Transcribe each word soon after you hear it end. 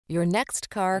Your next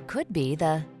car could be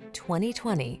the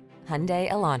 2020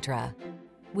 Hyundai Elantra.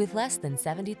 With less than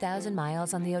 70,000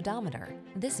 miles on the odometer,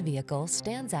 this vehicle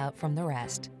stands out from the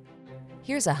rest.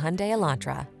 Here's a Hyundai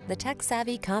Elantra, the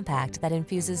tech-savvy compact that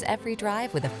infuses every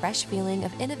drive with a fresh feeling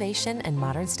of innovation and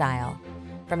modern style.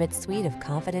 From its suite of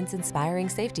confidence-inspiring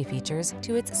safety features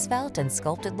to its svelte and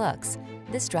sculpted looks,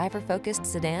 this driver-focused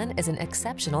sedan is an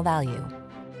exceptional value.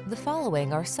 The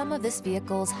following are some of this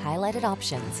vehicle's highlighted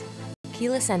options: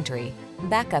 keyless entry,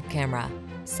 backup camera,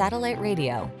 satellite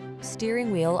radio, steering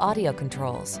wheel audio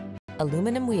controls,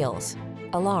 aluminum wheels,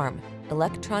 alarm,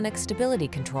 electronic stability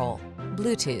control,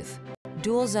 Bluetooth,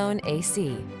 dual zone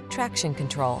AC, traction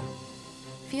control.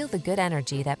 Feel the good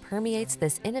energy that permeates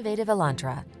this innovative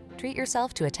Elantra. Treat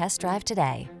yourself to a test drive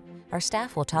today. Our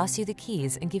staff will toss you the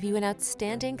keys and give you an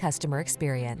outstanding customer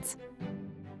experience.